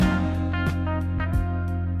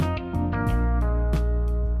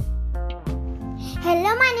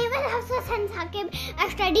I'm Saqib. I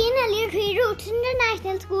study in Aliya Three Roots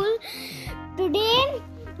International School. Today,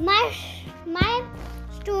 my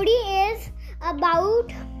story is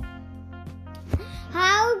about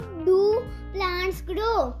how do plants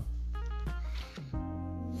grow.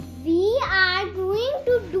 We are going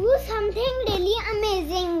to do something really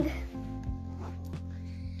amazing.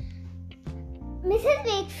 Mrs.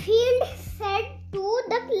 Wakefield said to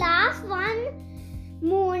the class one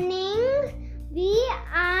morning, we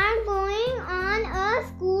are going on a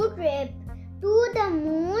school trip to the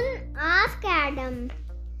moon, asked Adam.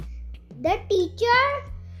 The teacher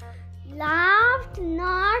laughed.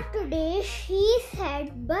 Not today, she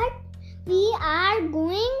said, but we are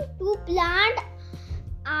going to plant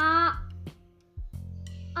our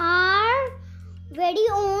very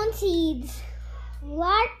own seeds.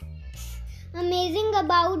 What's amazing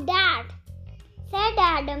about that? Said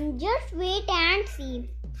Adam. Just wait and see.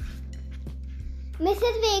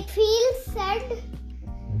 Mrs. Wakefield said,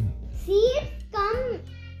 seeds come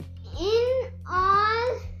in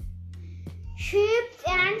all shapes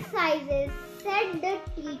and sizes, said the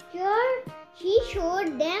teacher. She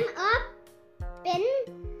showed them a pen,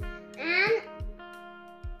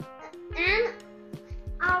 an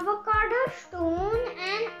avocado stone,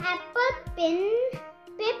 an apple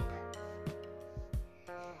pip,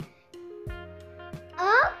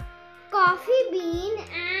 a coffee bean,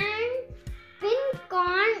 and pin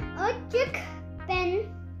corn, a chickpea,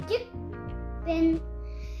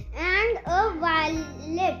 and a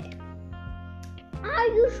violet. Are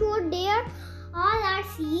you sure they are all our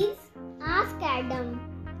seeds? Asked Adam.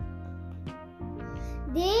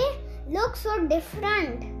 They look so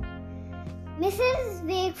different. Mrs.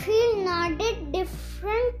 Wakefield nodded.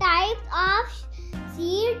 Different types of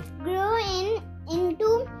seeds grow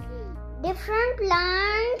into different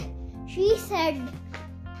plants, she said.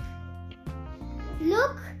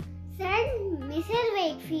 Look, said Mrs.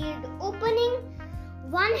 Wakefield, opening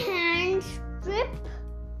one hand, stripped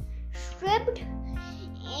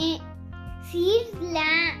seeds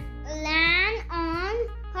land on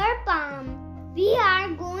her palm. We are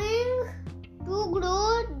going to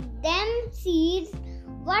grow them seeds.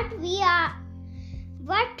 What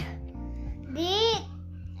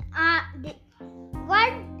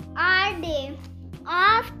are they?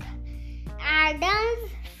 Asked Adam's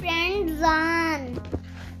friend Zan.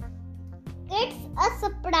 It's a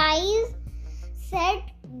surprise, said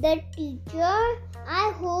the teacher.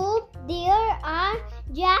 I hope there are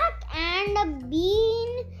jack and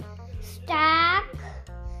bean stack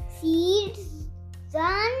seeds.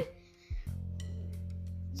 Zan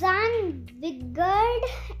giggled.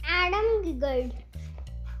 Adam giggled.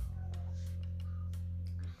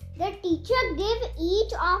 The teacher gave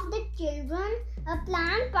each of the children a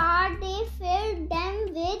plant pot. They filled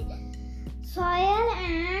them with soil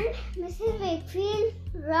and Mrs. Wakefield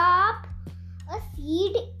dropped a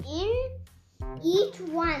seed in each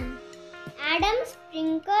one. Adam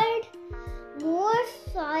sprinkled more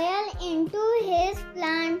soil into his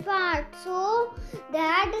plant pot so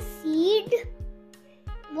that the seed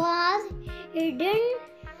was hidden.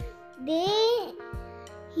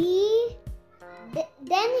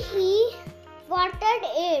 Then he watered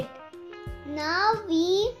it. Now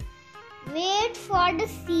we wait for the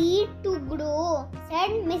seed to grow, said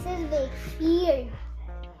Mrs. Wakefield.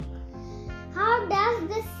 How does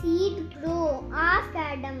the seed grow? Asked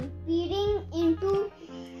Adam, peering into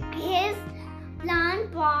his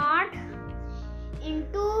plant pot.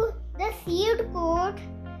 Into the seed coat,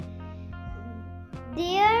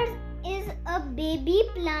 there is a baby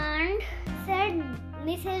plant, said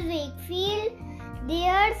Mrs. Wakefield.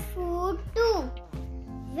 There's food too.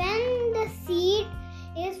 When the seed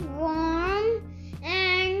is warm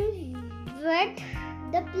and wet,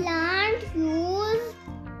 the plant uses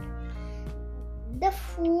the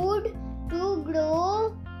food to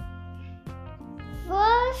grow.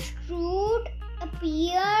 First root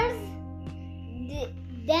appears,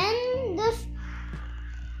 then the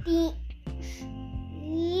stem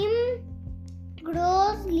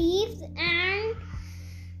grows, leaves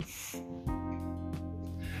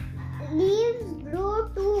grow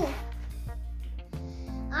too.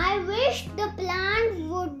 I wish the plants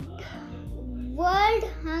would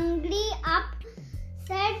hurry up,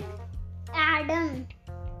 said Adam.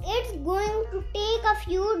 It's going to take a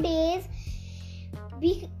few days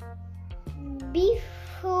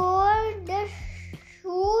before the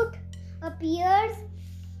shoot appears,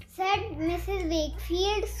 said Mrs.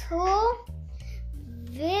 Wakefield. So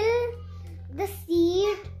will the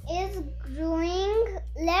seed is growing.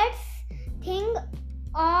 Let's think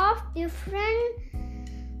of different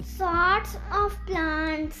sorts of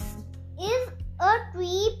plants. Is a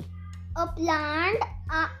tree a plant?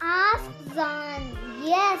 Asked Zan.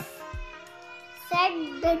 Yes, said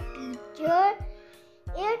the teacher.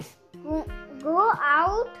 It's go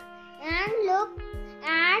out and look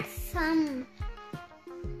at some.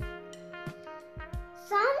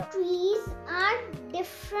 Some trees are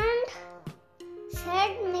different,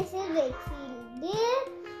 said Mrs. Wakefield. They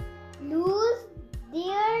lose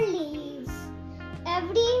their leaves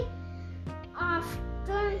every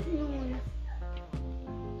afternoon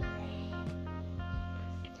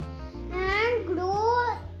and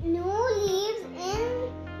grow new leaves in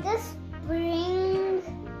the spring.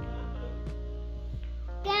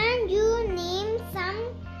 Can you name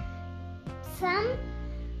some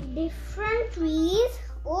different trees?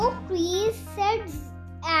 Oak trees, said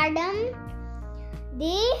Adam.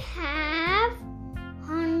 They have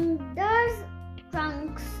hundreds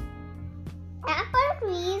trunks. Apple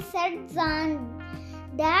trees, said Zan.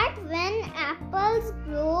 That when apples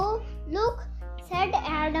grow, look, said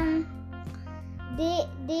Adam.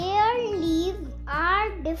 Their leaves are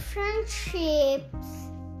different shapes.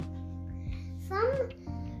 Some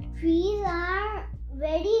trees are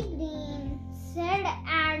very green, said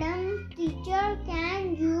Adam. Teacher,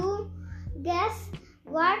 can you guess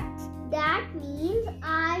what that means?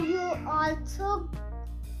 Are you also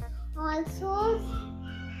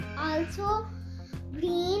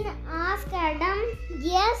green? Asked Adam.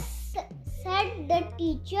 Yes, said the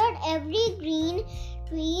teacher. Every green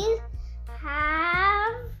tree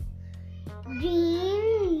have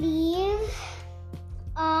green leaves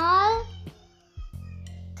all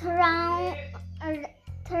throughout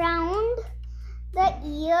the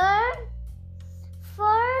year.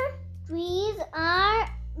 For trees are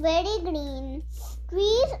very green.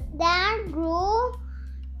 Trees that grow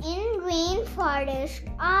in rainforest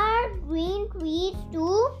are green trees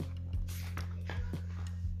too.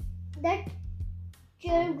 The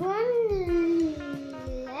children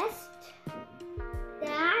lest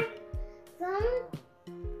that some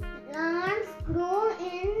plants grow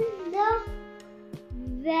in the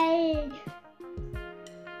wild.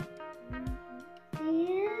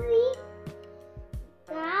 Daisy,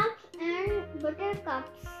 crabs and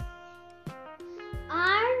buttercups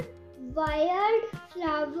are wild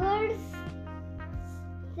flowers,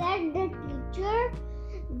 said the teacher.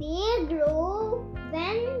 They grow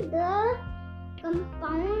when the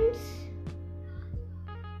compound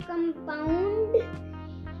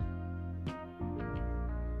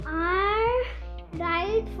are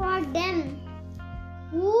right for them.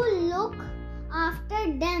 Who look after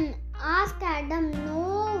them? Asked Adam.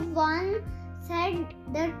 No one, said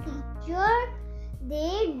the teacher.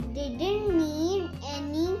 They didn't need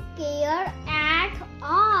any care at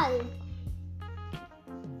all.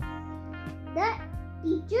 The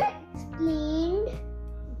teacher explained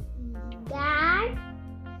that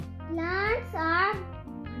plants are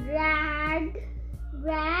grads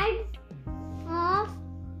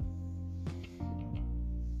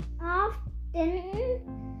often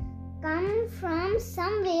come from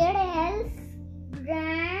somewhere else.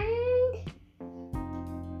 Grand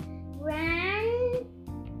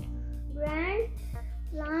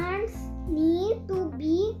plants need to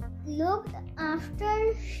be looked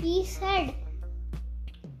after, she said.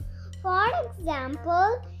 For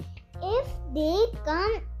example, if they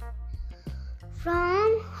come from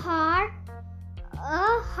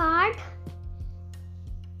a hot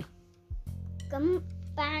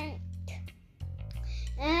compound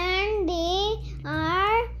and they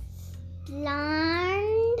are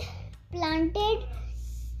planted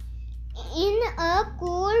in a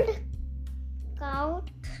cold couch,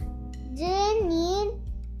 they need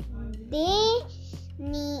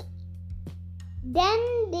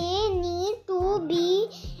to be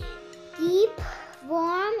keep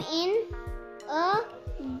warm in a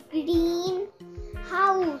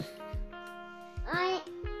greenhouse.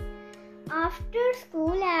 After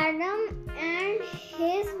school, Adam and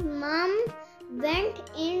his mom went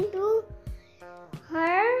into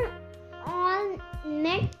her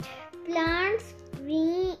all-net plants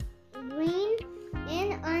green in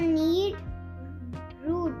a neat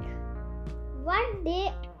root.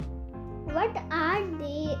 What are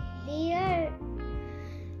they there?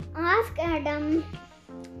 Asked Adam.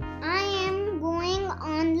 I am going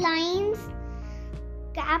online,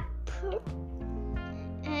 cap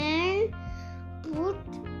and put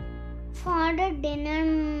for the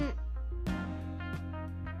dinner.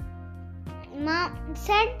 Mom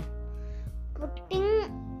said,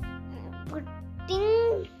 putting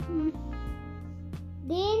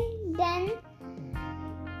then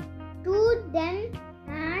to them,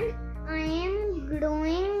 and I am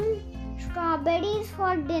growing strawberries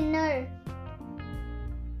for dinner.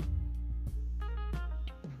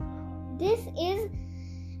 this is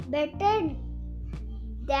better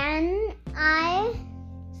than a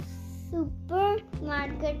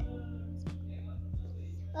supermarket.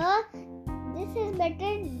 This is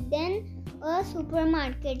better than a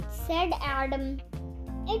supermarket, said Adam.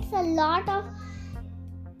 It's a lot of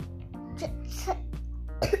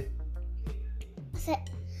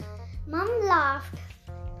Mom laughed.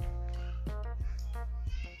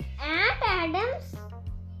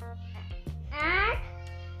 At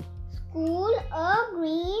school, a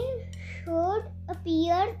green should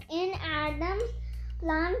appear in Adam's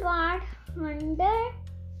plant pot.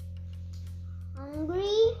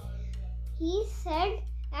 Hungry, he said.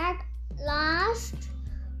 At last,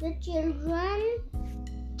 the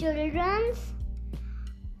children's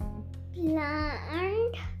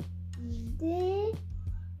plant they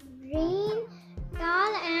rain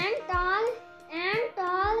tall and tall and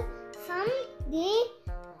tall. Some they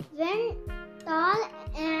went tall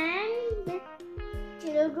and the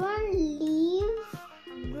children leaves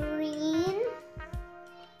green.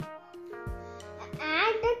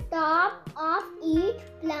 At the top of each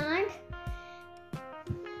plant,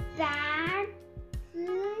 petals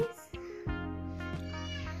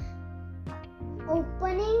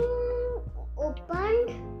opened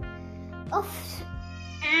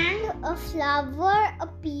and a flower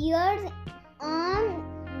appears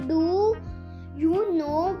on. Do you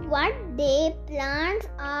know what they plants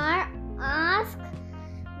are? Asked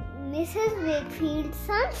Mrs. Wakefield.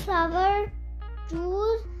 Sunflowers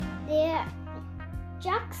choose their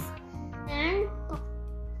chucks and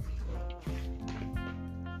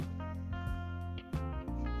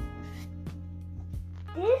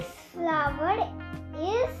this flower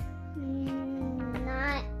is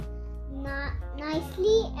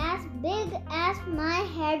nicely as big as my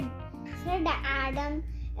head, said Adam.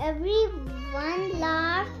 Everyone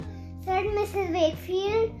laughed, said Mrs.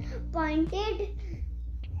 Wakefield, pointed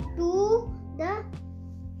to the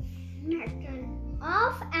metal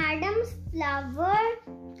of Adam's flower.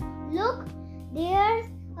 Look, there's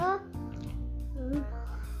a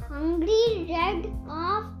hungry red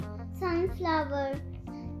of sunflower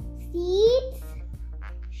seeds,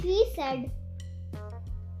 she said.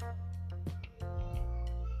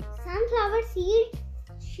 Sunflower seeds,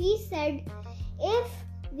 she said. If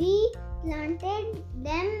we planted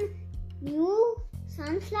them, new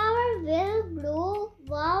sunflower will grow.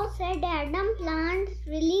 Wow, said Adam. Plants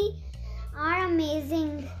really are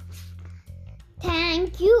amazing.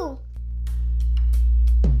 Thank you.